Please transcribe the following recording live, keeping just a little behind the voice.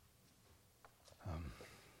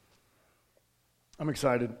I'm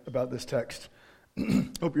excited about this text.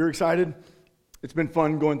 Hope you're excited. It's been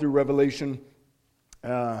fun going through Revelation.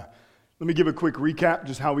 Let me give a quick recap,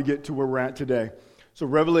 just how we get to where we're at today. So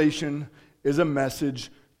Revelation is a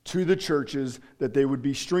message to the churches that they would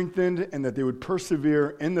be strengthened and that they would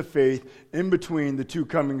persevere in the faith in between the two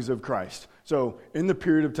comings of Christ. So in the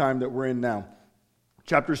period of time that we're in now.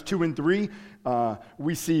 Chapters 2 and 3,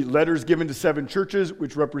 we see letters given to 7 churches,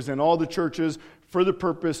 which represent all the churches for the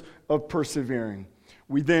purpose of persevering.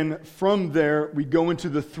 We then, from there, we go into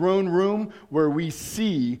the throne room where we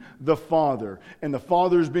see the Father. And the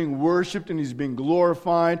Father is being worshipped and He's being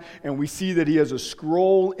glorified. And we see that He has a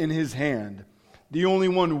scroll in His hand. The only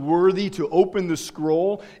one worthy to open the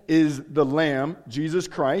scroll is the Lamb, Jesus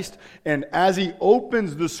Christ. And as He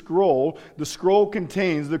opens the scroll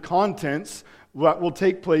contains the contents that will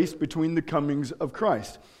take place between the comings of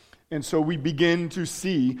Christ. And so we begin to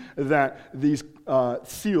see that these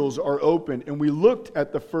seals are open. And we looked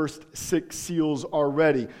at the first 6 seals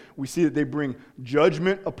already. We see that they bring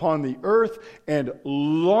judgment upon the earth. And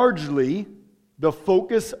largely, the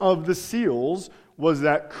focus of the seals was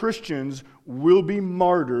that Christians will be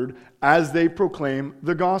martyred as they proclaim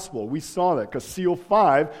the gospel. We saw that because seal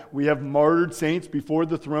 5, we have martyred saints before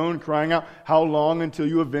the throne crying out, "How long until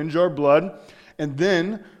you avenge our blood?" And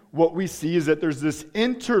then what we see is that there's this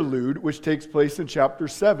interlude which takes place in chapter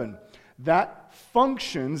 7. That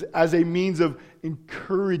functions as a means of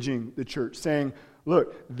encouraging the church, saying,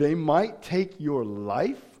 look, they might take your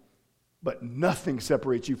life, but nothing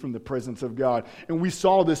separates you from the presence of God. And we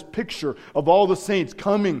saw this picture of all the saints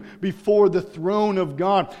coming before the throne of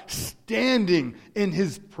God, standing in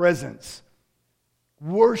His presence,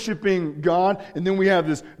 worshiping God. And then we have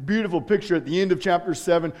this beautiful picture at the end of chapter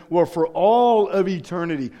 7 where for all of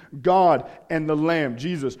eternity, God and the Lamb,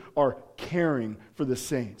 Jesus, are caring for the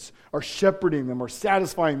saints, are shepherding them, are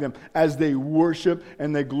satisfying them as they worship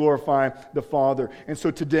and they glorify the Father. And so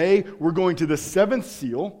today we're going to the 7th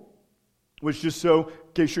seal, which, just so,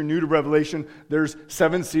 in case you're new to Revelation, there's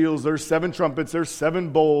 7 seals, there's 7 trumpets, there's 7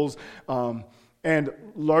 bowls, and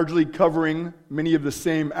largely covering many of the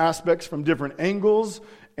same aspects from different angles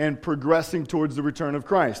and progressing towards the return of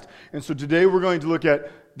Christ. And so today we're going to look at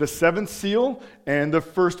the 7th seal and the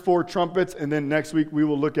first 4 trumpets, and then next week we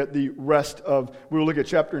will look at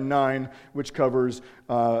chapter 9, which covers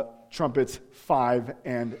trumpets 5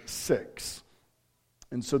 and 6.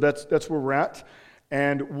 And so that's where we're at.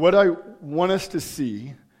 And what I want us to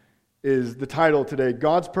see is the title today,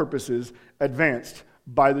 God's Purposes Advanced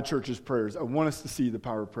by the Church's Prayers. I want us to see the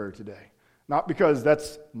power of prayer today. Not because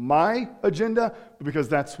that's my agenda, but because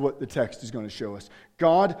that's what the text is going to show us.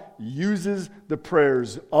 God uses the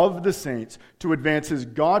prayers of the saints to advance His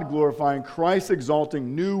God-glorifying,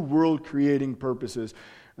 Christ-exalting, new world-creating purposes.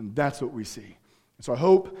 And that's what we see. So I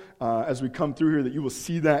hope as we come through here that you will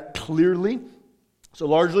see that clearly. So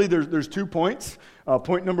largely, there's 2 points.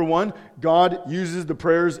 Point number 1, God uses the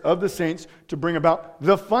prayers of the saints to bring about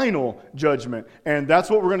the final judgment. And that's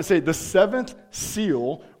what we're going to say. The 7th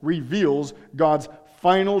seal reveals God's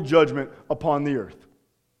final judgment upon the earth.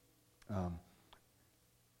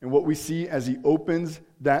 And what we see as He opens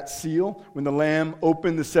that seal, when the Lamb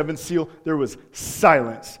opened the 7th seal, there was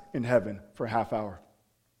silence in heaven for a half hour.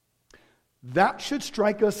 That should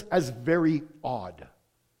strike us as very odd.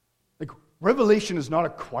 Revelation is not a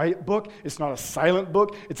quiet book. It's not a silent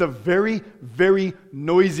book. It's a very, very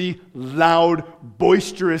noisy, loud,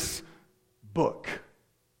 boisterous book.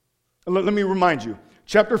 Let me remind you.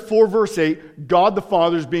 Chapter 4, verse 8, God the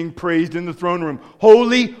Father is being praised in the throne room.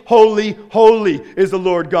 Holy, holy, holy is the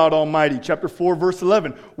Lord God Almighty. Chapter 4, verse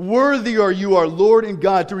 11, worthy are you, our Lord and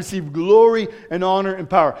God, to receive glory and honor and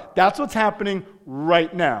power. That's what's happening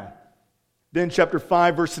right now. Then chapter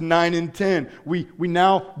 5, verses 9 and 10, we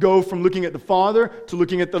now go from looking at the Father to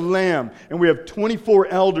looking at the Lamb. And we have 24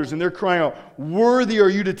 elders, and they're crying out, worthy are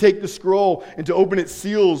you to take the scroll and to open its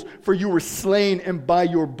seals, for you were slain, and by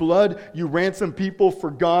your blood you ransomed people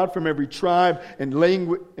for God from every tribe and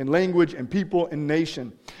language and people and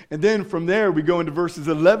nation. And then from there we go into verses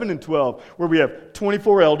 11 and 12, where we have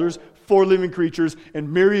 24 elders, 4 living creatures,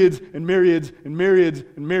 and myriads and myriads and myriads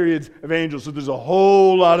and myriads of angels. So there's a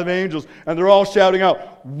whole lot of angels, and they're all shouting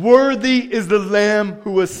out, worthy is the Lamb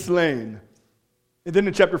who was slain. And then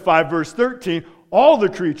in chapter 5, verse 13, all the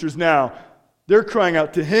creatures now, they're crying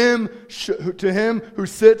out, to him who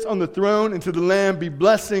sits on the throne and to the Lamb be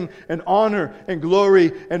blessing and honor and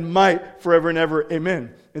glory and might forever and ever.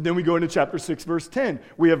 Amen. And then we go into chapter 6, verse 10.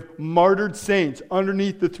 We have martyred saints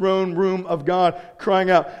underneath the throne room of God crying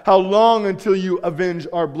out, how long until you avenge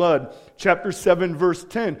our blood? chapter 7, verse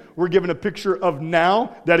 10. We're given a picture of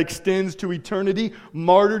now that extends to eternity.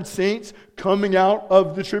 Martyred saints coming out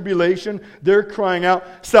of the tribulation. They're crying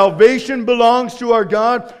out, salvation belongs to our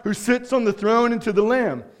God who sits on the throne and to the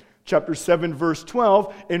Lamb. Chapter 7, verse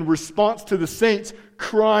 12, in response to the saints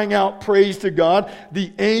crying out praise to God,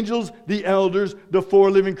 the angels, the elders, the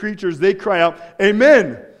four living creatures, they cry out,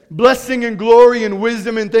 Amen. Blessing and glory and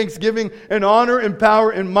wisdom and thanksgiving and honor and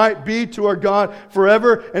power and might be to our God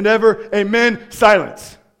forever and ever. Amen.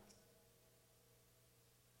 Silence.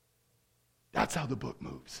 That's how the book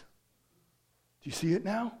moves. Do you see it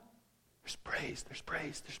now? There's praise, there's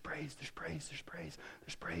praise, there's praise, there's praise, there's praise,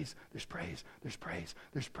 there's praise, there's praise, there's praise,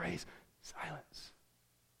 there's praise. Silence.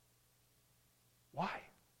 Why?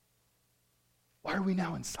 Why are we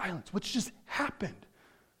now in silence? What's just happened?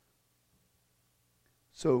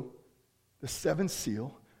 So, the seventh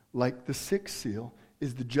seal, like the sixth seal,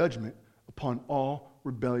 is the judgment upon all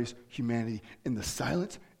rebellious humanity. And the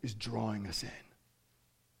silence is drawing us in.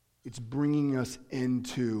 It's bringing us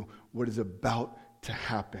into what is about to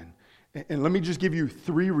happen. And let me just give you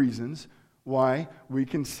 3 reasons why we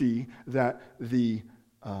can see that the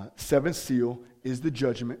seventh seal is the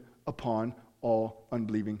judgment upon all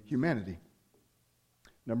unbelieving humanity.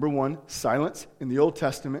 Number 1, silence in the Old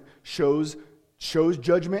Testament shows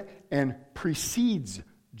judgment and precedes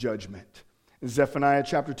judgment. In Zephaniah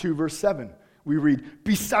chapter 2, verse 7, we read,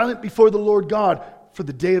 Be silent before the Lord God, for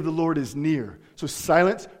the day of the Lord is near. So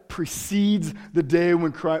silence precedes the day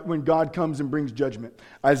when God comes and brings judgment.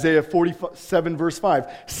 Isaiah 47, verse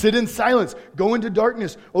 5, Sit in silence, go into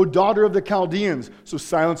darkness, O daughter of the Chaldeans. So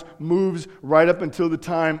silence moves right up until the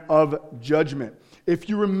time of judgment. If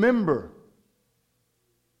you remember,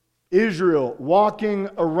 Israel walking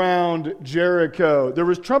around Jericho, there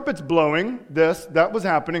was trumpets blowing, that was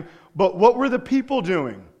happening, but what were the people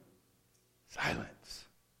doing? Silence.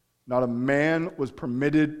 Not a man was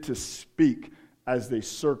permitted to speak as they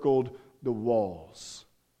circled the walls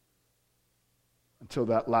until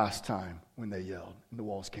that last time when they yelled and the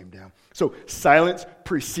walls came down. So silence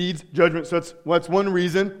precedes judgment. So that's one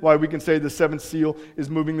reason why we can say the seventh seal is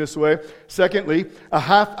moving this way. Secondly, a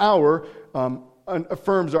half hour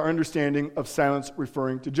affirms our understanding of silence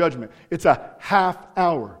referring to judgment. It's a half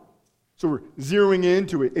hour. So we're zeroing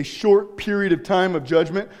into a short period of time of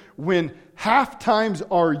judgment. When half times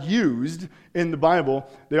are used in the Bible,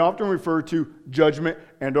 they often refer to judgment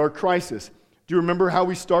and our crisis. Do you remember how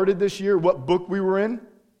we started this year? What book we were in?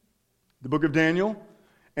 The book of Daniel.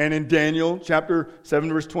 And in Daniel, chapter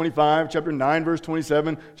 7, verse 25, chapter 9, verse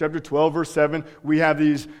 27, chapter 12, verse 7, we have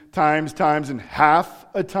these times, and half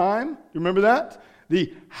a time. You remember that?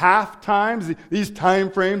 The half times, these time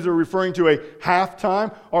frames are referring to a half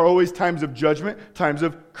time, are always times of judgment, times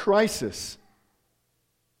of crisis.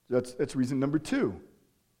 That's reason number 2.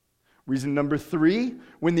 Reason number 3,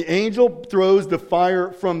 when the angel throws the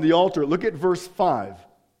fire from the altar, look at verse 5.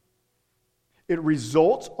 It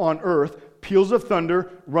results on earth peals of thunder,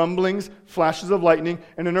 rumblings, flashes of lightning,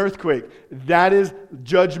 and an earthquake. That is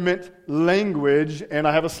judgment language, and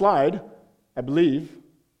I have a slide. I believe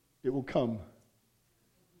it will come.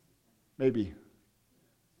 Maybe.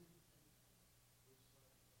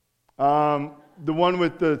 The one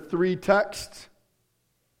with the 3 texts.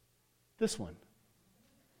 This one.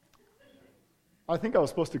 I think I was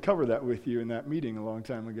supposed to cover that with you in that meeting a long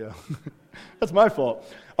time ago. That's my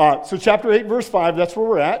fault. So chapter 8, verse 5, that's where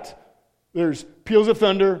we're at. There's peals of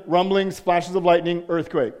thunder, rumblings, flashes of lightning,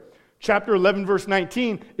 earthquake. Chapter 11, verse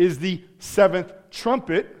 19 is the 7th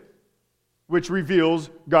trumpet, which reveals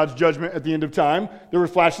God's judgment at the end of time. There were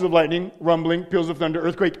flashes of lightning, rumbling, peals of thunder,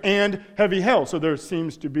 earthquake, and heavy hail. So there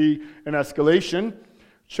seems to be an escalation.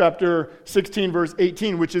 Chapter 16, verse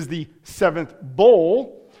 18, which is the 7th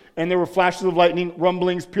bowl. And there were flashes of lightning,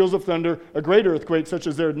 rumblings, peals of thunder, a great earthquake, such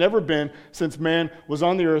as there had never been since man was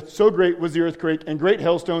on the earth. So great was the earthquake, and great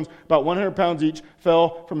hailstones, about 100 pounds each,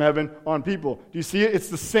 fell from heaven on people. Do you see it? It's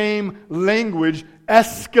the same language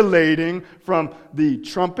escalating from the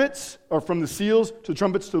trumpets, or from the seals to the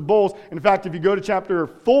trumpets to the bowls. In fact, if you go to chapter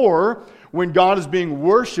 4, when God is being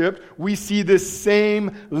worshipped, we see this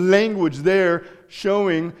same language there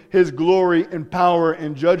showing His glory and power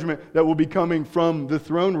and judgment that will be coming from the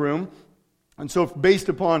throne room. And so based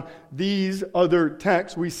upon these other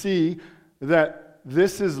texts, we see that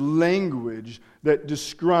this is language that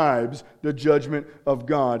describes the judgment of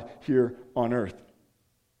God here on earth.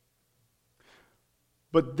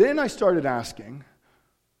 But then I started asking,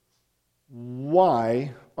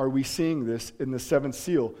 why are we seeing this in the 7th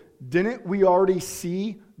seal? Didn't we already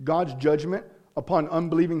see God's judgment upon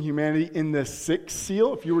unbelieving humanity in the sixth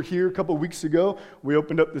seal. If you were here a couple of weeks ago, we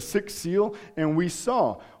opened up the sixth seal and we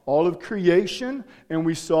saw all of creation and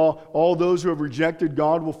we saw all those who have rejected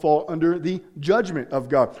God will fall under the judgment of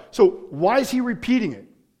God. So why is he repeating it?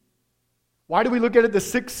 Why do we look at it the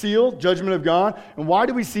sixth seal, judgment of God, and why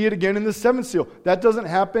do we see it again in the seventh seal? That doesn't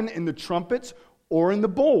happen in the trumpets or in the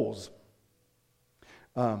bowls.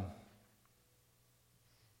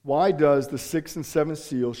 Why does the sixth and seventh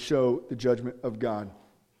seal show the judgment of God?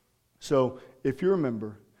 So, if you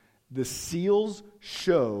remember, the seals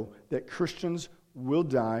show that Christians will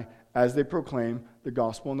die as they proclaim the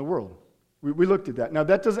gospel in the world. We looked at that. Now,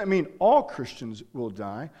 that doesn't mean all Christians will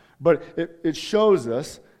die, but it shows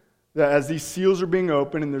us that as these seals are being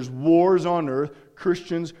opened and there's wars on earth,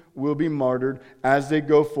 Christians will be martyred as they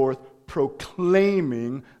go forth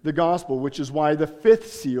proclaiming the gospel, which is why the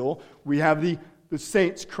fifth seal, we have the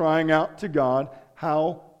saints crying out to God,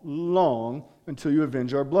 how long until you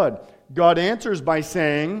avenge our blood? God answers by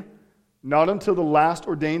saying, not until the last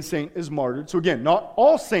ordained saint is martyred. So again, not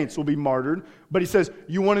all saints will be martyred, but he says,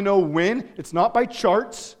 you want to know when? It's not by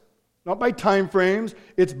charts, not by time frames.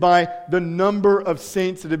 It's by the number of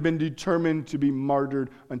saints that have been determined to be martyred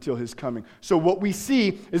until his coming. So what we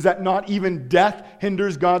see is that not even death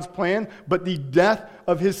hinders God's plan, but the death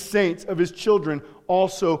of his saints, of his children,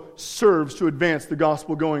 also serves to advance the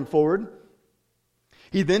gospel going forward.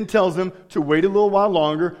 He then tells them to wait a little while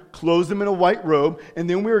longer, clothe them in a white robe, and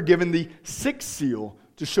then we are given the sixth seal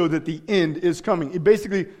to show that the end is coming. He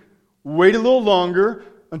basically wait a little longer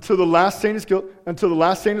until the last saint is killed, until the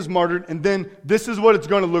last saint is martyred, and then this is what it's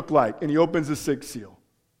going to look like. And he opens the sixth seal,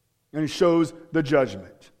 and he shows the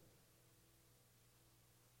judgment.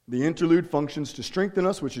 The interlude functions to strengthen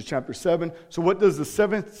us, which is chapter 7. So what does the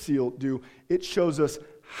seventh seal do? It shows us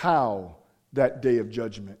how that day of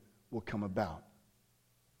judgment will come about.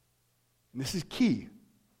 And this is key.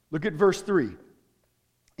 Look at verse 3.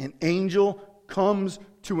 An angel comes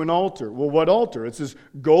to an altar. Well, what altar? It's this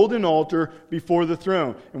golden altar before the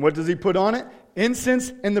throne. And what does he put on it?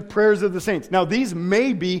 Incense and the prayers of the saints. Now, these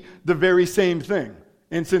may be the very same thing.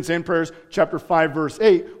 Incense and prayers, chapter 5, verse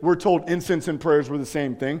 8, we're told incense and prayers were the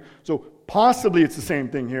same thing. So possibly it's the same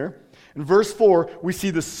thing here. In verse 4, we see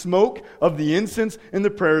the smoke of the incense and the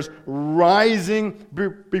prayers rising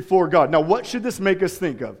before God. Now, what should this make us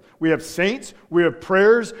think of? We have saints, we have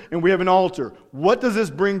prayers, and we have an altar. What does this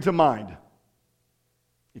bring to mind?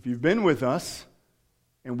 If you've been with us,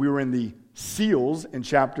 and we were in the seals in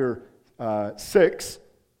chapter 6,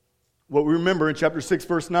 what we remember in chapter 6,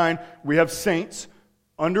 verse 9, we have saints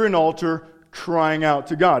under an altar crying out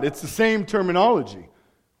to God. It's the same terminology.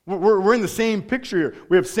 We're in the same picture here.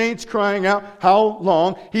 We have saints crying out, how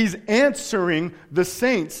long? He's answering the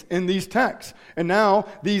saints in these texts. And now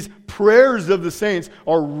these prayers of the saints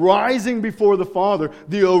are rising before the Father.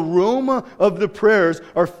 The aroma of the prayers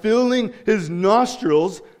are filling his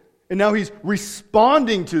nostrils. And now he's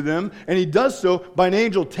responding to them. And he does so by an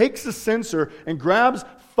angel takes the censer and grabs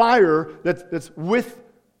fire that's with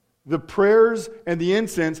the prayers and the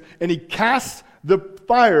incense, and he casts the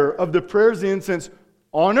fire of the prayers and the incense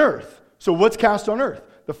on earth. So what's cast on earth?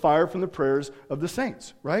 The fire from the prayers of the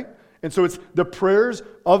saints, right? And so it's the prayers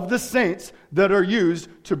of the saints that are used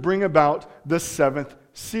to bring about the seventh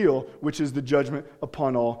seal, which is the judgment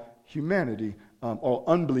upon all humanity, all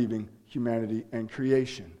unbelieving humanity and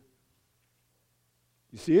creation.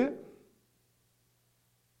 You see it?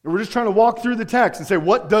 We're just trying to walk through the text and say,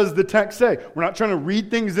 what does the text say? We're not trying to read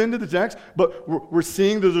things into the text, but we're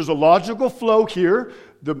seeing that there's a logical flow here.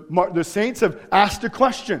 The saints have asked a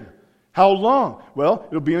question. How long? Well,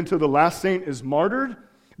 it'll be until the last saint is martyred.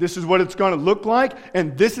 This is what it's going to look like,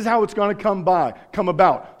 and this is how it's going to come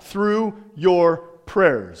about, through your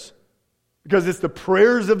prayers. Because it's the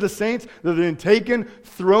prayers of the saints that have been taken,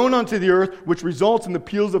 thrown onto the earth, which results in the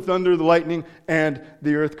peals of thunder, the lightning, and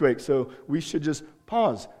the earthquake. So we should just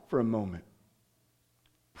pause for a moment.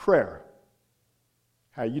 Prayer.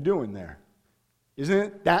 How you doing there? Isn't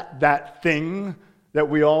it that thing that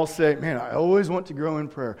we all say, man, I always want to grow in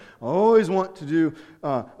prayer. I always want to do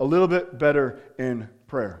a little bit better in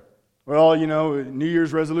prayer. Well, New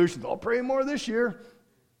Year's resolutions, I'll pray more this year.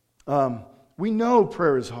 We know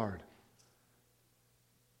prayer is hard.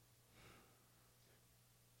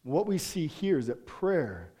 What we see here is that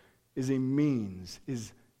prayer is a means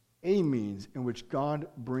in which God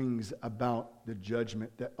brings about the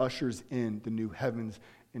judgment that ushers in the new heavens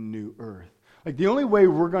and new earth. Like the only way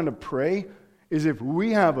we're going to pray is if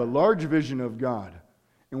we have a large vision of God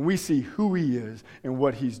and we see who he is and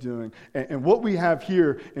what he's doing. And what we have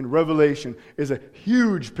here in Revelation is a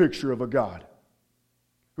huge picture of a God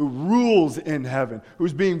who rules in heaven,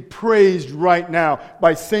 who's being praised right now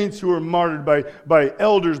by saints who are martyred, by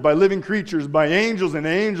elders, by living creatures, by angels and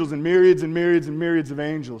myriads and myriads and myriads of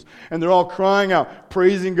angels. And they're all crying out,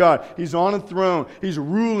 praising God. He's on a throne. He's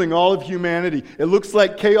ruling all of humanity. It looks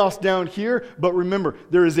like chaos down here, but remember,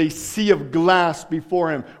 there is a sea of glass before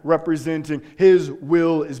him representing his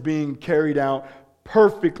will is being carried out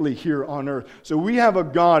perfectly here on earth. So we have a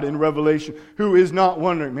God in Revelation who is not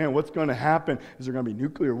wondering, man, what's going to happen? Is there going to be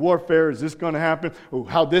nuclear warfare? Is this going to happen? Oh,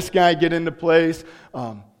 how'd this guy get into place?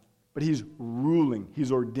 But he's ruling. He's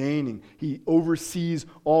ordaining. He oversees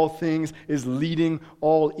all things, is leading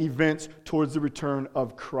all events towards the return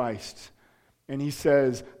of Christ. And he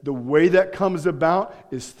says, the way that comes about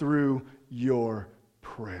is through your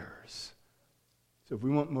prayers. So if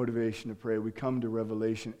we want motivation to pray, we come to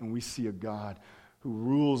Revelation and we see a God who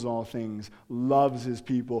rules all things, loves his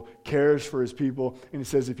people, cares for his people. And he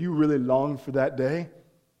says, if you really long for that day,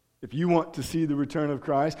 if you want to see the return of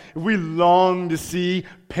Christ, if we long to see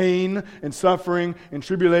pain and suffering and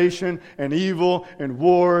tribulation and evil and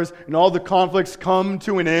wars and all the conflicts come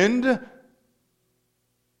to an end,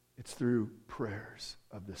 it's through prayers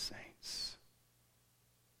of the saints.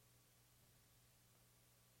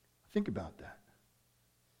 Think about that.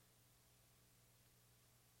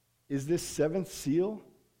 Is this seventh seal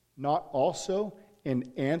not also an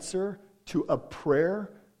answer to a prayer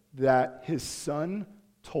that his son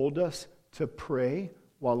told us to pray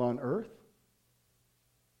while on earth?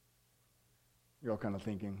 You're all kind of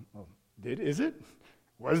thinking, well, is it?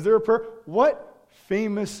 Was there a prayer? What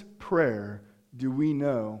famous prayer do we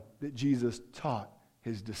know that Jesus taught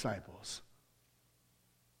his disciples?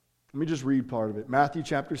 Let me just read part of it. Matthew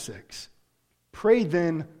chapter 6. Pray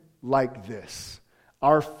then like this.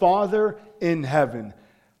 Our Father in heaven,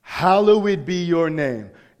 hallowed be your name.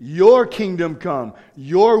 Your kingdom come.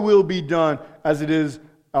 Your will be done as it is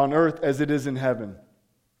on earth as it is in heaven.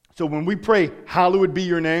 So when we pray, hallowed be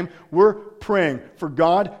your name, we're praying for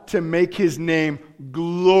God to make his name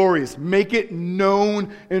glorious. Make it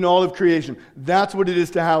known in all of creation. That's what it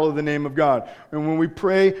is to hallow the name of God. And when we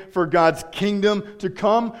pray for God's kingdom to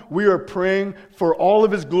come, we are praying for all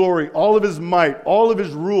of his glory, all of his might, all of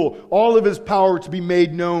his rule, all of his power to be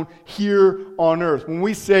made known here on earth. When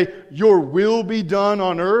we say, your will be done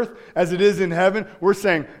on earth as it is in heaven, we're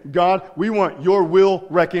saying, God, we want your will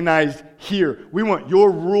recognized here. We want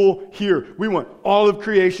your rule here. We want all of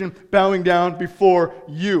creation bowing down before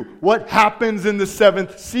you. What happens in the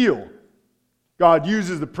seventh seal? God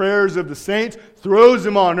uses the prayers of the saints, throws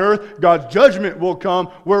them on earth. God's judgment will come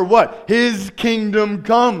where what? His kingdom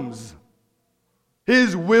comes.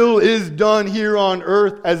 His will is done here on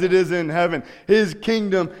earth as it is in heaven. His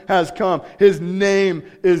kingdom has come. His name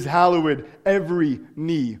is hallowed. Every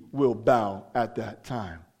knee will bow at that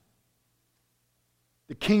time.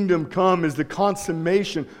 The kingdom come is the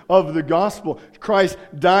consummation of the gospel. Christ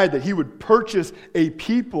died that he would purchase a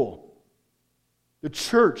people. The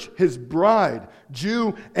church, his bride,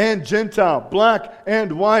 Jew and Gentile, black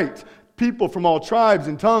and white, people from all tribes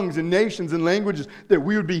and tongues and nations and languages, that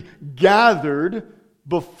we would be gathered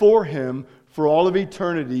before him for all of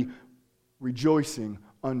eternity, rejoicing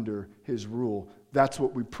under his rule. That's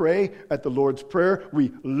what we pray at the Lord's Prayer.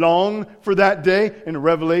 We long for that day. In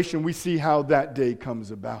Revelation, we see how that day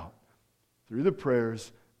comes about through the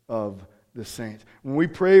prayers of the saints. When we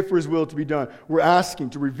pray for his will to be done, we're asking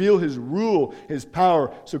to reveal his rule, his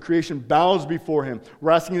power, so creation bows before him.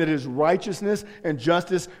 We're asking that his righteousness and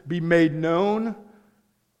justice be made known.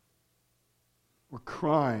 We're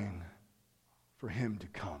crying for him to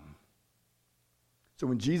come. So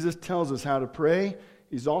when Jesus tells us how to pray,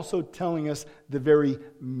 he's also telling us the very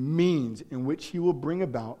means in which he will bring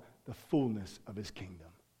about the fullness of his kingdom.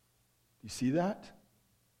 Do you see that?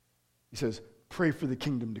 He says, pray for the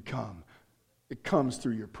kingdom to come. It comes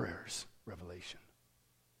through your prayers, Revelation.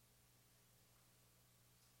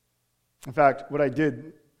 In fact, what I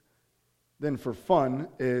did then for fun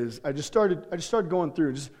is I just started going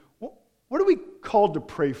through what are we called to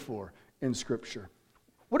pray for in Scripture?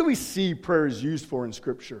 What do we see prayers used for in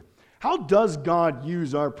Scripture? How does God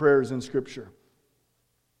use our prayers in Scripture?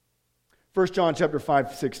 1 John chapter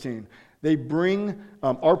 5:16. They bring,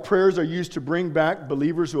 our prayers are used to bring back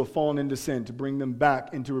believers who have fallen into sin, to bring them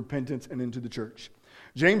back into repentance and into the church.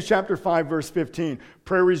 James chapter 5 verse 15.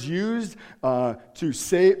 Prayer is used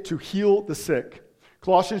to heal the sick.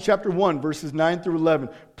 Colossians chapter 1 verses 9 through 11.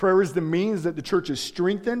 Prayer is the means that the church is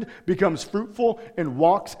strengthened, becomes fruitful, and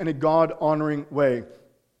walks in a God-honoring way.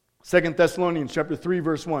 2 Thessalonians chapter 3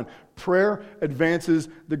 verse 1. Prayer advances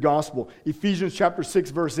the gospel. Ephesians chapter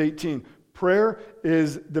 6 verse 18. Prayer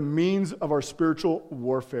is the means of our spiritual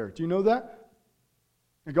warfare. Do you know that?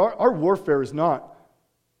 Like our warfare is not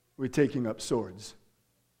with taking up swords.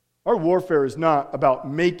 Our warfare is not about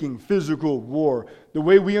making physical war. The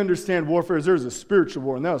way we understand warfare is there's a spiritual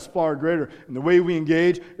war, and that is far greater. And the way we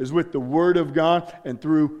engage is with the Word of God and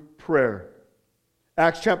through prayer.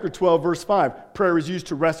 Acts chapter 12, verse 5, prayer is used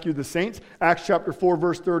to rescue the saints. Acts chapter 4,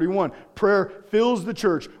 verse 31, prayer fills the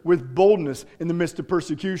church with boldness in the midst of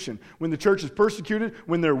persecution. When the church is persecuted,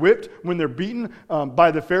 when they're whipped, when they're beaten by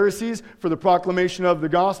the Pharisees for the proclamation of the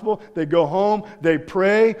gospel, they go home, they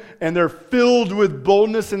pray, and they're filled with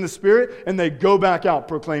boldness in the Spirit, and they go back out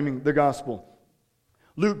proclaiming the gospel.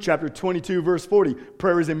 Luke chapter 22, verse 40,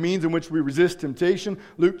 prayer is a means in which we resist temptation.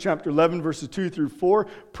 Luke chapter 11, verses 2 through 4,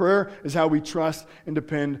 prayer is how we trust and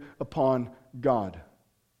depend upon God.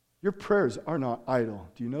 Your prayers are not idle.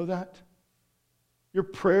 Do you know that? Your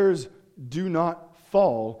prayers do not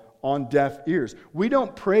fall on deaf ears. We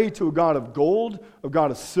don't pray to a God of gold, a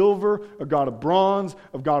God of silver, a God of bronze,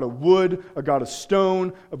 a God of wood, a God of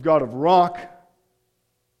stone, a God of rock,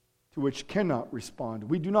 to which cannot respond.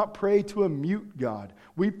 We do not pray to a mute God.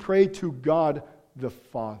 We pray to God the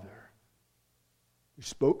Father, who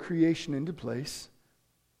spoke creation into place.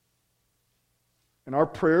 And our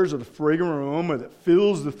prayers are the fragrant aroma that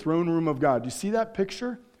fills the throne room of God. Do you see that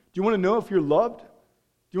picture? Do you want to know if you're loved? Do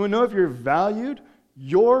you want to know if you're valued?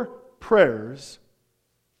 Your prayers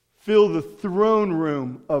fill the throne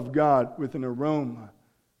room of God with an aroma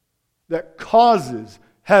that causes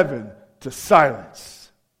heaven to silence.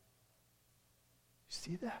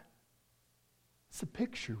 See that? It's a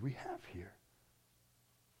picture we have here.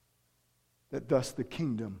 That thus the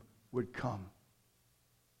kingdom would come.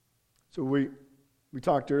 So we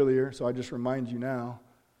talked earlier, so I just remind you now.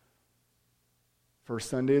 First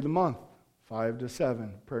Sunday of the month, 5 to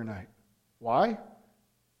 7, prayer night. Why?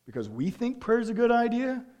 Because we think prayer is a good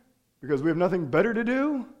idea? Because we have nothing better to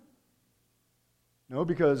do? No,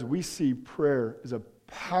 because we see prayer as a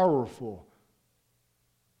powerful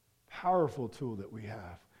tool that we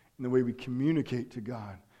have in the way we communicate to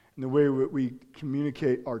God, in the way we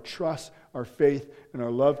communicate our trust, our faith, and our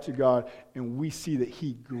love to God, and we see that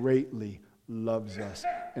He greatly loves us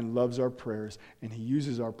and loves our prayers, and He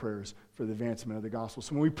uses our prayers for the advancement of the gospel.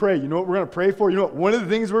 So when we pray, you know what we're going to pray for? You know what one of the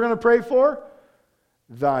things we're going to pray for?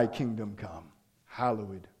 Thy kingdom come,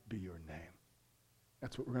 hallowed be your name.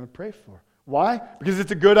 That's what we're going to pray for. Why? Because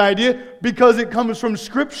it's a good idea? Because it comes from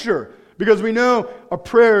Scripture. Because we know our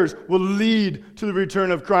prayers will lead to the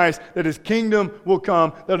return of Christ, that His kingdom will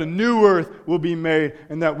come, that a new earth will be made,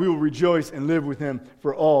 and that we will rejoice and live with Him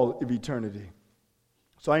for all of eternity.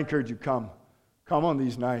 So I encourage you, come on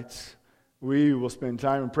these nights. We will spend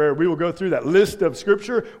time in prayer. We will go through that list of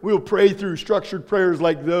Scripture. We will pray through structured prayers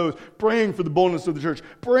like those, praying for the boldness of the church,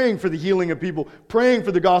 praying for the healing of people, praying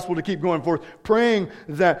for the gospel to keep going forth, praying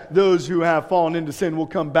that those who have fallen into sin will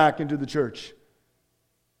come back into the church.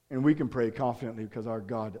 And we can pray confidently because our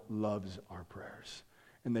God loves our prayers.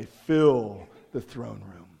 And they fill the throne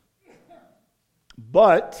room.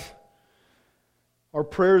 But our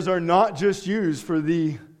prayers are not just used for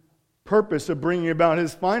the purpose of bringing about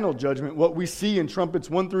His final judgment. What we see in trumpets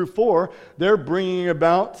 1 through 4, they're bringing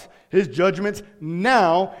about His judgments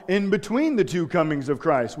now in between the two comings of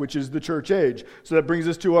Christ, which is the church age. So that brings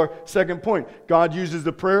us to our second point. God uses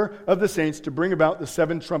the prayer of the saints to bring about the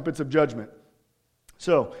 7 trumpets of judgment.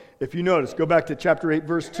 So, if you notice, go back to chapter 8,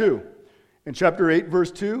 verse 2. In chapter 8, verse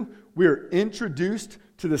 2, we are introduced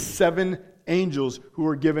to the 7 angels who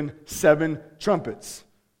are given 7 trumpets.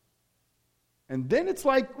 And then it's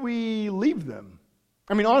like we leave them.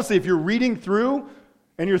 I mean, honestly, if you're reading through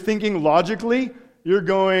and you're thinking logically, you're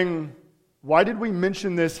going, why did we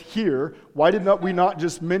mention this here? Why did we not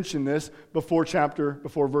just mention this before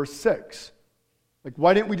verse 6? Like,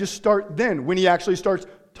 why didn't we just start then when He actually starts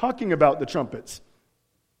talking about the trumpets?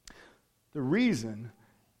 The reason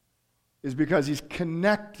is because He's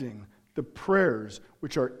connecting the prayers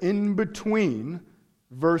which are in between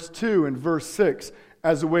verse 2 and verse 6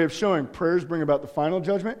 as a way of showing prayers bring about the final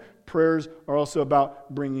judgment. Prayers are also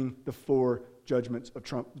about bringing the 4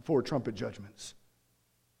 trumpet judgments.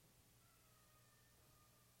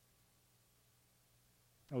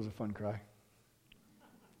 That was a fun cry.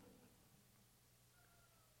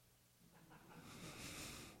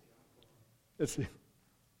 Let's see.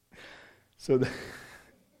 So the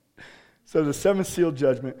 7th seal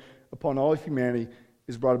judgment upon all of humanity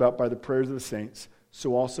is brought about by the prayers of the saints.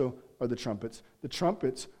 So also are the trumpets. The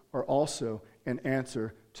trumpets are also an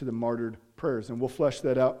answer to the martyred prayers. And we'll flesh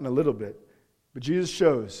that out in a little bit. But Jesus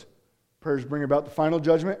shows prayers bring about the final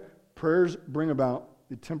judgment. Prayers bring about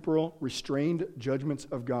the temporal restrained judgments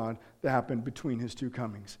of God that happen between His two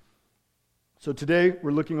comings. So today,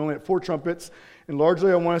 we're looking only at 4 trumpets, and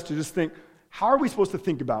largely I want us to just think, how are we supposed to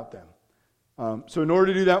think about them? So in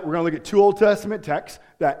order to do that, we're going to look at 2 Old Testament texts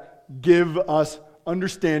that give us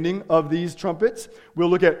understanding of these trumpets.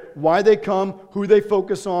 We'll look at why they come, who they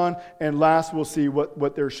focus on, and last we'll see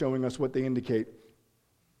what they're showing us, what they indicate.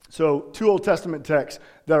 So 2 Old Testament texts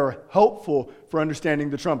that are helpful for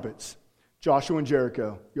understanding the trumpets. Joshua and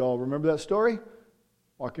Jericho. Y'all remember that story?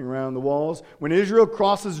 Walking around the walls. When Israel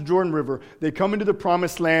crosses the Jordan River, they come into the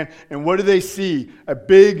promised land, and what do they see? A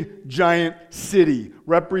big, giant city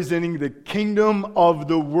representing the kingdom of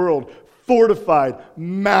the world. Fortified,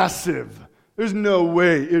 massive. There's no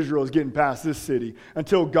way Israel is getting past this city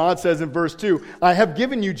until God says in verse 2, I have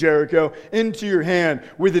given you Jericho into your hand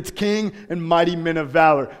with its king and mighty men of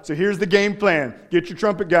valor. So here's the game plan. Get your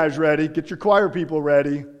trumpet guys ready. Get your choir people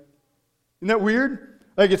ready. Isn't that weird?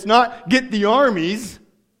 Like it's not get the armies.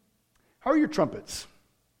 How are your trumpets?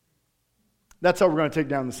 That's how we're going to take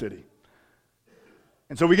down the city.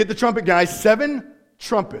 And so we get the trumpet guys, 7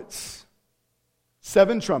 trumpets.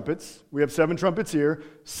 7 trumpets. We have 7 trumpets here,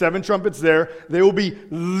 7 trumpets there. They will be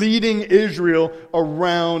leading Israel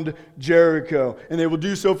around Jericho. And they will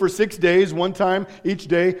do so for 6 days. One time each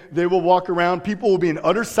day they will walk around. People will be in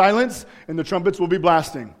utter silence and the trumpets will be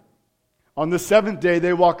blasting. On the 7th day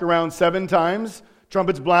they walk around 7 times,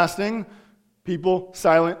 trumpets blasting, people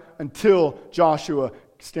silent until Joshua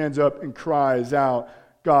stands up and cries out,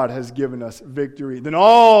 God has given us victory. Then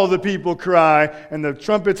all the people cry, and the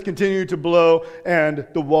trumpets continue to blow, and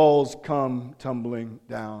the walls come tumbling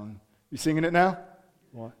down. You singing it now?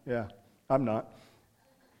 What? Yeah, I'm not.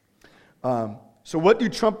 So what do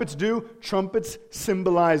trumpets do? Trumpets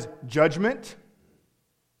symbolize judgment.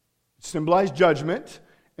 Symbolize judgment,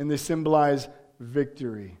 and they symbolize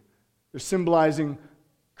victory. They're symbolizing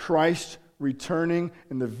Christ returning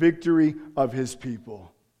and the victory of his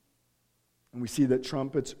people. And we see that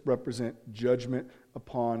trumpets represent judgment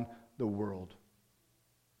upon the world.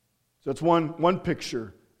 So that's one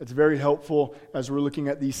picture that's very helpful as we're looking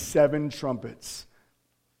at these 7 trumpets.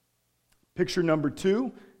 Picture number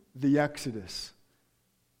 2, the Exodus.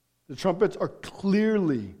 The trumpets are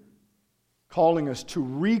clearly calling us to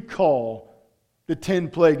recall the 10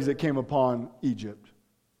 plagues that came upon Egypt.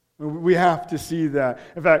 We have to see that.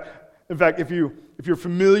 In fact, if you're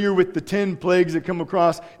familiar with the 10 plagues that come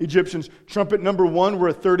across Egyptians, trumpet number 1,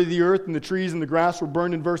 where 1/3 of the earth and the trees and the grass were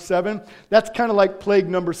burned in verse 7, that's kind of like plague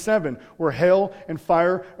number 7, where hail and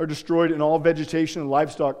fire are destroyed and all vegetation and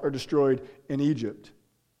livestock are destroyed in Egypt.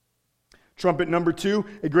 Trumpet number 2,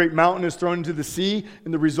 a great mountain is thrown into the sea,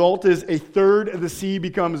 and the result is 1/3 of the sea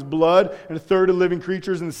becomes blood, and 1/3 of living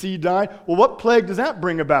creatures in the sea die. Well, what plague does that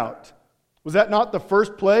bring about? Was that not the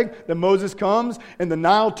first plague that Moses comes and the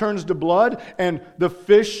Nile turns to blood and the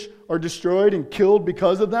fish are destroyed and killed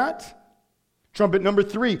because of that? Trumpet number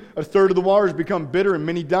 3, 1/3 of the waters become bitter and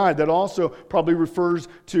many died. That also probably refers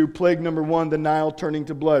to plague number 1, the Nile turning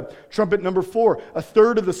to blood. Trumpet number 4,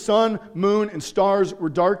 1/3 of the sun, moon, and stars were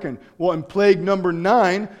darkened. Well, in plague number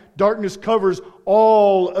 9, darkness covers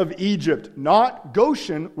all of Egypt. Not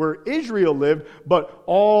Goshen, where Israel lived, but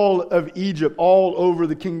all of Egypt, all over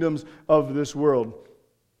the kingdoms of this world.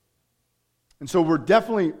 And so we're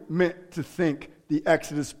definitely meant to think the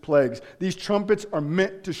Exodus plagues. These trumpets are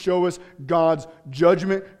meant to show us God's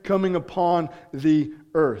judgment coming upon the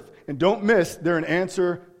earth. And don't miss, they're an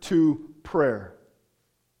answer to prayer.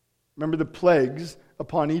 Remember the plagues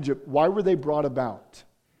upon Egypt. Why were they brought about?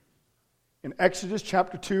 In Exodus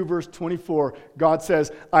chapter 2, verse 24, God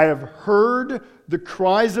says, I have heard the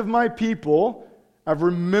cries of my people, I've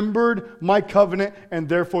remembered my covenant, and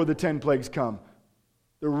therefore the 10 plagues come.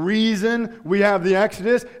 The reason we have the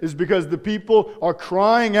Exodus is because the people are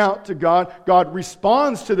crying out to God. God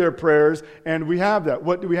responds to their prayers, and we have that.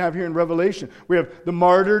 What do we have here in Revelation? We have the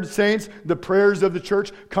martyred saints, the prayers of the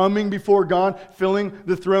church coming before God, filling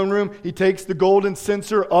the throne room. He takes the golden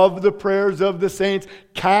censer of the prayers of the saints,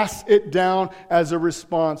 casts it down as a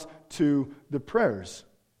response to the prayers.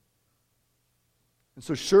 And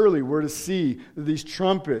so surely we're to see that these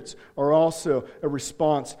trumpets are also a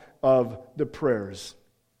response of the prayers.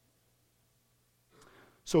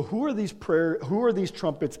 So who are these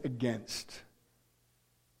trumpets against?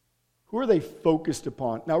 Who are they focused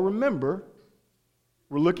upon? Now remember,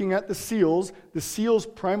 we're looking at the seals. The seals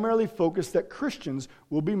primarily focus that Christians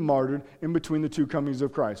will be martyred in between the 2 comings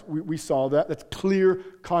of Christ. We saw that. That's clear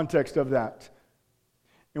context of that.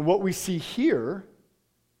 And what we see here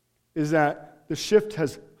is that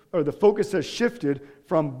the focus has shifted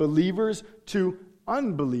from believers to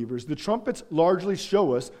unbelievers. The trumpets largely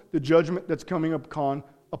show us the judgment that's coming upon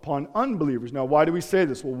upon unbelievers. Now, why do we say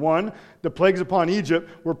this? Well, one, the plagues upon Egypt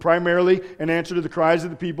were primarily an answer to the cries of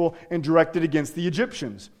the people and directed against the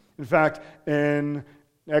Egyptians. In fact, in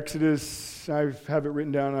Exodus, I have it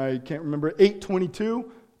written down, I can't remember, 8:22,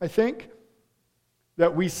 I think,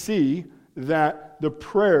 that we see that the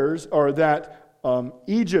prayers are that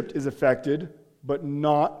Egypt is affected, but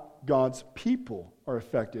not God's people are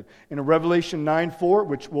affected. In Revelation 9:4,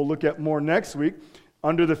 which we'll look at more next week,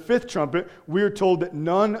 under the fifth trumpet, we are told that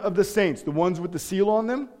none of the saints, the ones with the seal on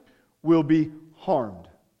them, will be harmed.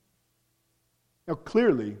 Now,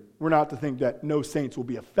 clearly, we're not to think that no saints will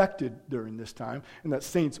be affected during this time and that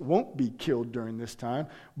saints won't be killed during this time.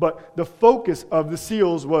 But the focus of the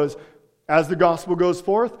seals was, as the gospel goes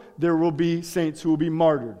forth, there will be saints who will be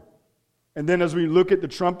martyred. And then as we look at the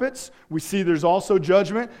trumpets, we see there's also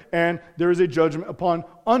judgment, and there is a judgment upon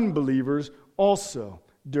unbelievers also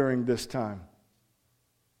during this time.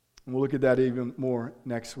 And we'll look at that even more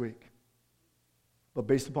next week. But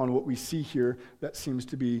based upon what we see here, that seems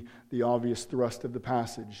to be the obvious thrust of the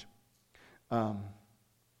passage.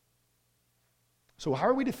 So how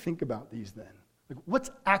are we to think about these then? Like,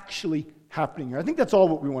 what's actually happening here? I think that's all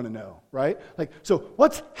what we want to know, right? So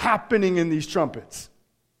what's happening in these trumpets?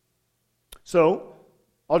 So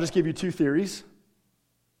I'll just give you two theories,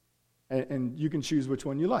 and you can choose which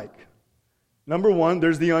one you like. Number one,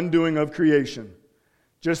 there's the undoing of creation.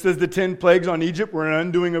 Just as the 10 plagues on Egypt were an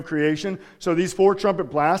undoing of creation, so these 4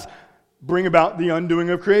 trumpet blasts bring about the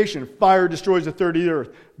undoing of creation. Fire destroys a third of the earth.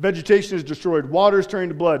 Vegetation is destroyed. Water is turned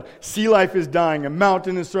to blood. Sea life is dying. A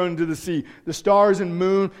mountain is thrown into the sea. The stars and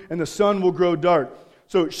moon and the sun will grow dark.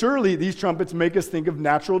 So surely these trumpets make us think of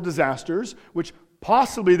natural disasters, which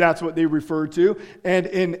possibly that's what they refer to. And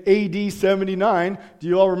in AD 79, do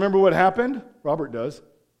you all remember what happened? Robert does.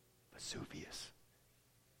 Vesuvius.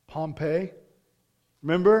 Pompeii.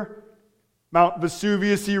 Remember? Mount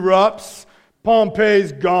Vesuvius erupts.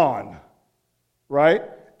 Pompeii's gone. Right?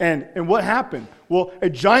 And what happened? Well, a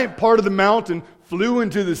giant part of the mountain flew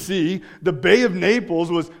into the sea. The Bay of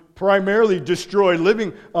Naples was primarily destroyed.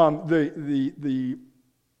 The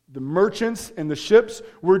merchants and the ships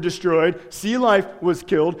were destroyed. Sea life was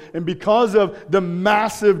killed. And because of the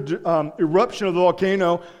massive eruption of the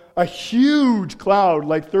volcano, a huge cloud,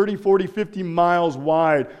 like 30, 40, 50 miles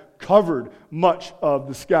wide, covered much of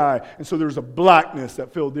the sky. And so there was a blackness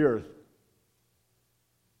that filled the earth.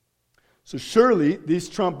 So surely this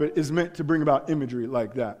trumpet is meant to bring about imagery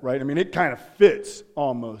like that, right? I mean, it kind of fits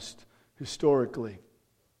almost historically.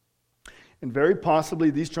 And very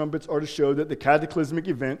possibly these trumpets are to show that the cataclysmic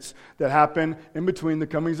events that happen in between the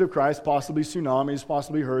comings of Christ, possibly tsunamis,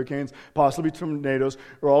 possibly hurricanes, possibly tornadoes,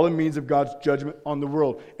 are all a means of God's judgment on the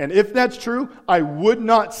world. And if that's true, I would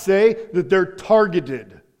not say that they're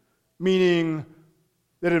targeted, meaning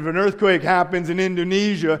that if an earthquake happens in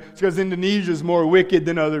Indonesia, it's because Indonesia is more wicked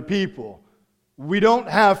than other people. We don't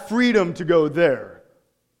have freedom to go there.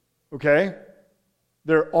 Okay?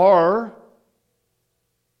 There are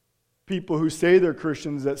people who say they're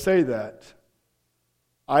Christians that say that.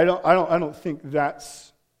 I don't think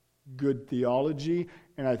that's good theology,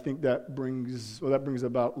 and I think that brings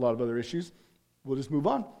about a lot of other issues. We'll just move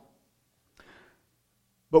on.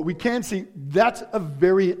 But we can see that's a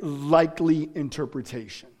very likely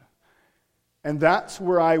interpretation. And that's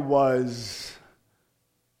where I was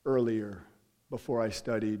earlier, before I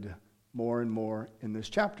studied more and more in this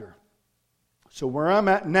chapter. So where I'm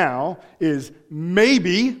at now is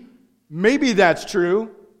maybe that's true.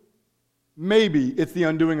 Maybe it's the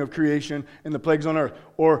undoing of creation and the plagues on earth.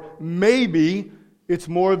 Or maybe it's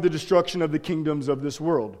more of the destruction of the kingdoms of this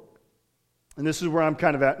world. And this is where I'm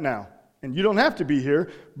kind of at now. And you don't have to be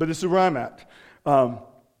here, but this is where I'm at.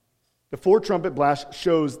 The 4 trumpet blast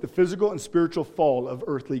shows the physical and spiritual fall of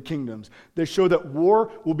earthly kingdoms. They show that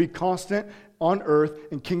war will be constant on earth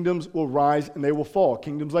and kingdoms will rise and they will fall.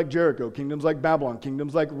 Kingdoms like Jericho, kingdoms like Babylon,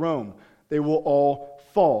 kingdoms like Rome, they will all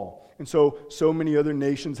fall. And so many other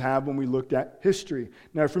nations have when we looked at history.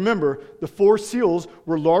 Now, if you remember, the 4 seals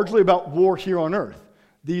were largely about war here on earth.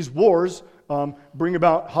 These wars bring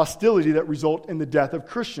about hostility that result in the death of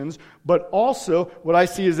Christians. But also, what I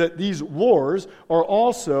see is that these wars are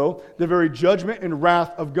also the very judgment and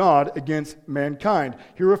wrath of God against mankind.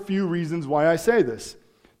 Here are a few reasons why I say this.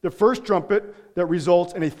 The first trumpet that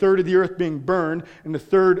results in a third of the earth being burned and a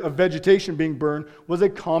third of vegetation being burned was a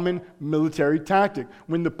common military tactic.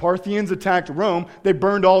 When the Parthians attacked Rome, they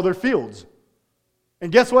burned all their fields.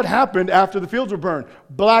 And guess what happened after the fields were burned?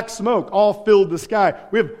 Black smoke all filled the sky.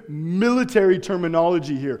 We have military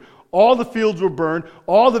terminology here. All the fields were burned,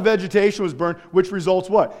 all the vegetation was burned, which results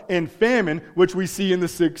what? In famine, which we see in the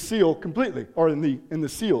 6th seal completely, or in the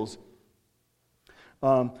seals.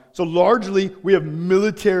 So largely, we have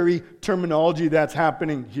military terminology that's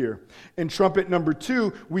happening here. In trumpet number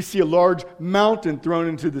 2, we see a large mountain thrown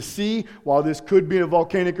into the sea. While this could be a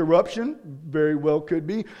volcanic eruption, very well could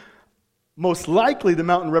be, most likely the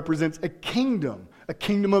mountain represents a kingdom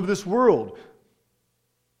of this world.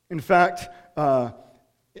 In fact,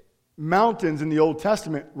 mountains in the Old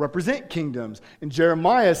Testament represent kingdoms. And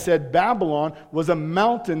Jeremiah said Babylon was a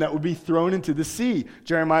mountain that would be thrown into the sea.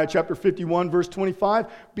 Jeremiah chapter 51, verse 25,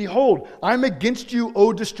 "Behold, I am against you,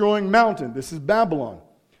 O destroying mountain." This is Babylon,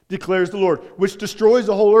 declares the Lord, "which destroys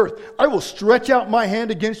the whole earth. I will stretch out my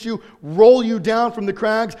hand against you, roll you down from the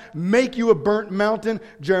crags, make you a burnt mountain."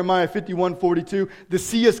 Jeremiah 51:42. "The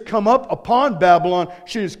sea has come up upon Babylon.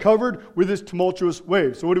 She is covered with its tumultuous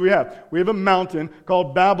waves." So what do we have? We have a mountain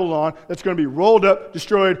called Babylon that's going to be rolled up,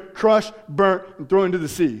 destroyed, crushed, burnt, and thrown into the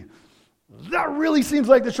sea. That really seems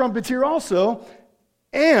like the trumpets here also.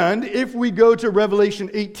 And if we go to Revelation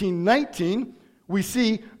 18:19, we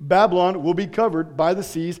see Babylon will be covered by the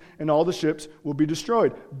seas and all the ships will be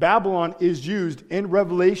destroyed. Babylon is used in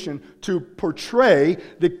Revelation to portray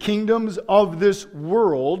the kingdoms of this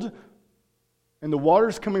world, and the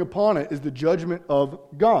waters coming upon it is the judgment of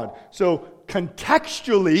God. So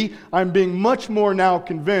contextually, I'm being much more now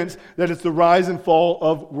convinced that it's the rise and fall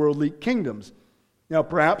of worldly kingdoms. Now,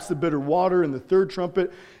 perhaps the bitter water in the third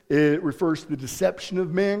trumpet, it refers to the deception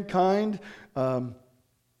of mankind.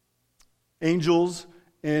 Angels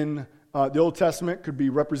in the Old Testament could be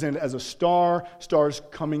represented as a star. Stars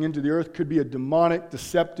coming into the earth could be a demonic,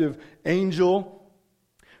 deceptive angel.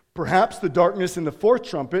 Perhaps the darkness in the fourth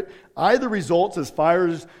trumpet either results as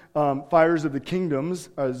fires of the kingdoms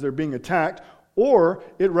as they're being attacked, or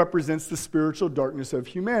it represents the spiritual darkness of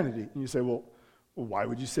humanity. And you say, well, why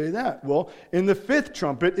would you say that? Well, in the fifth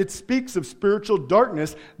trumpet, it speaks of spiritual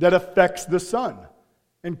darkness that affects the sun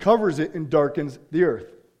and covers it and darkens the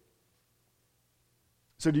earth.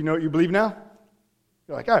 So do you know what you believe now?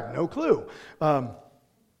 You're like, I have no clue. I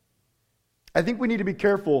think we need to be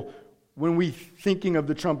careful when we're thinking of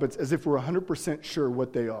the trumpets as if we're 100% sure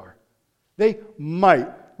what they are. They might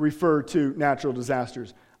refer to natural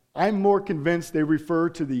disasters. I'm more convinced they refer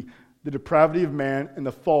to the depravity of man and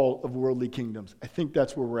the fall of worldly kingdoms. I think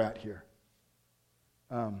that's where we're at here.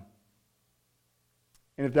 And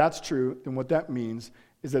if that's true, then what that means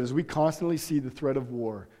is that as we constantly see the threat of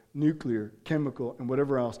war, nuclear, chemical, and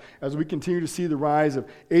whatever else, as we continue to see the rise of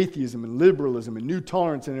atheism and liberalism and new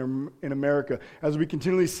tolerance in America, as we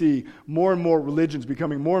continually see more and more religions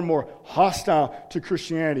becoming more and more hostile to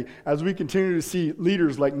Christianity, as we continue to see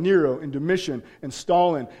leaders like Nero and Domitian and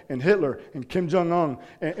Stalin and Hitler and Kim Jong-un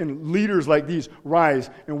and leaders like these rise,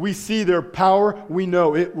 and we see their power, we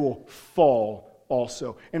know it will fall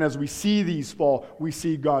also. And as we see these fall, we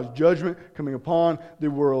see God's judgment coming upon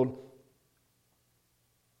the world.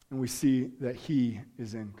 And we see that He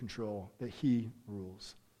is in control, that He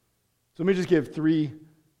rules. So let me just give three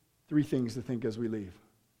things to think as we leave.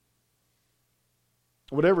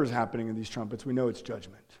 Whatever is happening in these trumpets, we know it's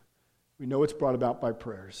judgment. We know it's brought about by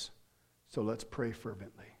prayers. So let's pray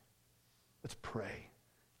fervently. Let's pray.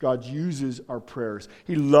 God uses our prayers.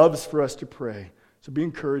 He loves for us to pray. So be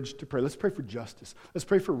encouraged to pray. Let's pray for justice. Let's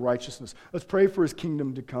pray for righteousness. Let's pray for His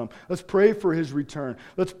kingdom to come. Let's pray for His return.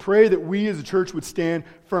 Let's pray that we as a church would stand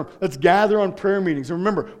firm. Let's gather on prayer meetings. And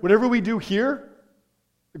remember, whatever we do here,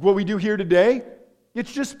 like what we do here today,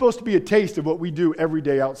 it's just supposed to be a taste of what we do every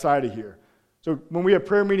day outside of here. So when we have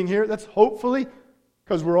prayer meeting here, that's hopefully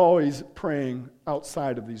because we're always praying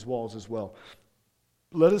outside of these walls as well.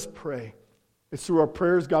 Let us pray. It's through our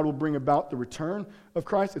prayers God will bring about the return of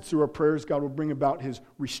Christ. It's through our prayers God will bring about His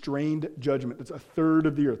restrained judgment. That's a third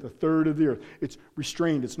of the earth. It's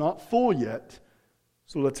restrained. It's not full yet.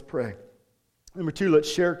 So let's pray. Number 2, let's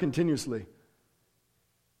share continuously.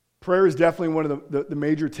 Prayer is definitely one of the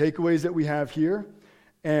major takeaways that we have here.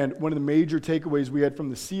 And one of the major takeaways we had from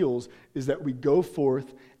the seals is that we go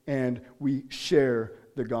forth and we share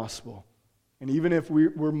the gospel. And even if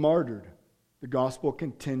we're martyred, the gospel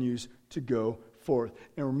continues to go forth.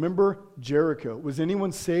 And remember Jericho. Was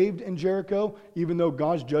anyone saved in Jericho, even though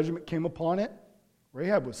God's judgment came upon it?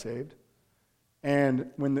 Rahab was saved.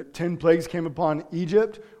 And when the 10 plagues came upon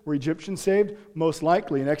Egypt, were Egyptians saved? Most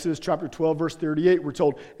likely. In Exodus chapter 12, verse 38, we're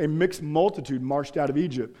told a mixed multitude marched out of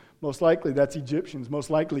Egypt. Most likely that's Egyptians. Most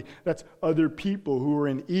likely that's other people who were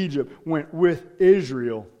in Egypt, went with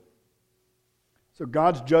Israel. So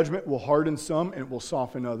God's judgment will harden some and it will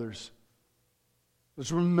soften others.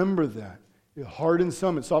 Let's remember that. It hardens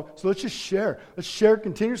some and softens. So let's just share. Let's share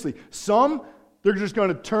continuously. Some, they're just going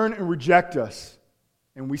to turn and reject us.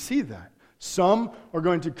 And we see that. Some are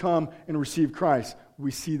going to come and receive Christ. We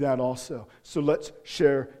see that also. So let's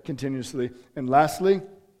share continuously. And lastly,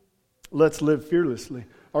 let's live fearlessly.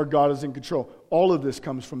 Our God is in control. All of this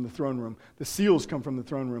comes from the throne room. The seals come from the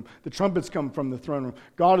throne room. The trumpets come from the throne room.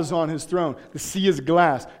 God is on his throne. The sea is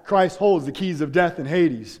glass. Christ holds the keys of death and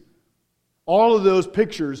Hades. All of those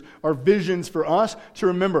pictures are visions for us to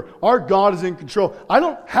remember. Our God is in control. I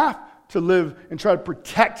don't have to live and try to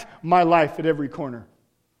protect my life at every corner.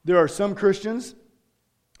 There are some Christians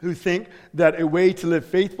who think that a way to live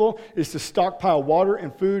faithful is to stockpile water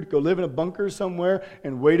and food, go live in a bunker somewhere,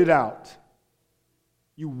 and wait it out.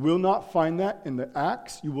 You will not find that in the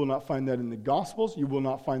Acts. You will not find that in the Gospels. You will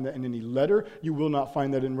not find that in any letter. You will not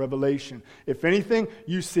find that in Revelation. If anything,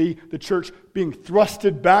 you see the church being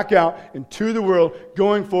thrusted back out into the world,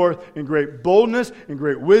 going forth in great boldness, in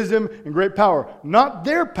great wisdom, in great power. Not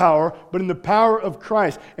their power, but in the power of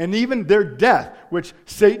Christ. And even their death, which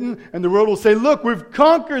Satan and the world will say, look, we've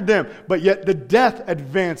conquered them. But yet the death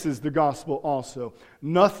advances the gospel also.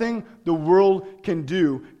 Nothing the world can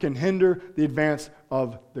do can hinder the advance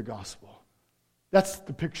of the gospel. That's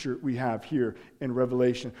the picture we have here in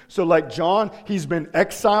Revelation. So like John, he's been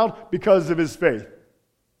exiled because of his faith.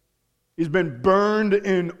 He's been burned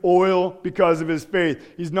in oil because of his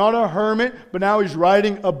faith. He's not a hermit, but now he's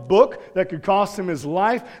writing a book that could cost him his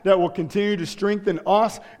life, that will continue to strengthen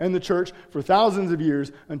us and the church for thousands of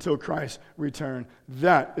years until Christ's return.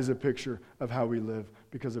 That is a picture of how we live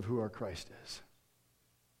because of who our Christ is.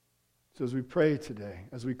 So as we pray today,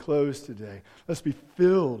 as we close today, let's be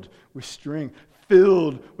filled with strength,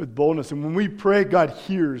 filled with boldness. And when we pray, God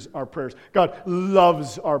hears our prayers. God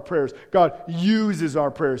loves our prayers. God uses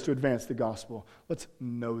our prayers to advance the gospel. Let's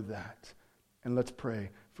know that. And let's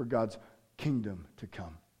pray for God's kingdom to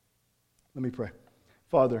come. Let me pray.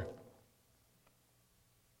 Father,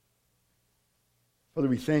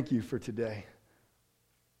 we thank you for today.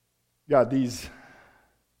 God, these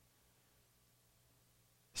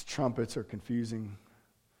trumpets are confusing.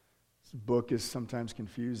 This book is sometimes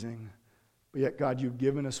confusing. But yet, God, you've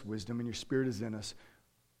given us wisdom and your Spirit is in us.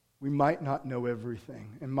 We might not know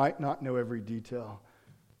everything and might not know every detail,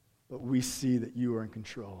 but we see that you are in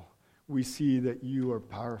control. We see that you are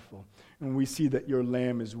powerful. And we see that your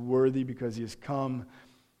Lamb is worthy because he has come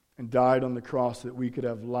and died on the cross so that we could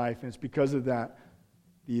have life. And it's because of that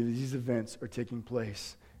these events are taking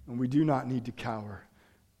place. And we do not need to cower.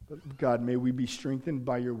 But God, may we be strengthened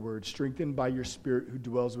by your word, strengthened by your Spirit who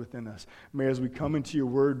dwells within us. May as we come into your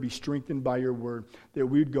word, be strengthened by your word, that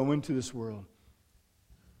we would go into this world,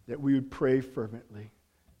 that we would pray fervently,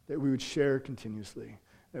 that we would share continuously,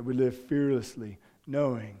 that we live fearlessly,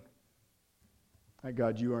 knowing that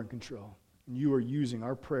God, you are in control. And you are using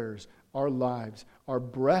our prayers, our lives, our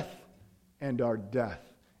breath, and our death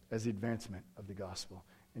as the advancement of the gospel.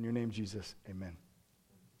 In your name, Jesus, amen.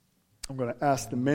 I'm going to ask the men.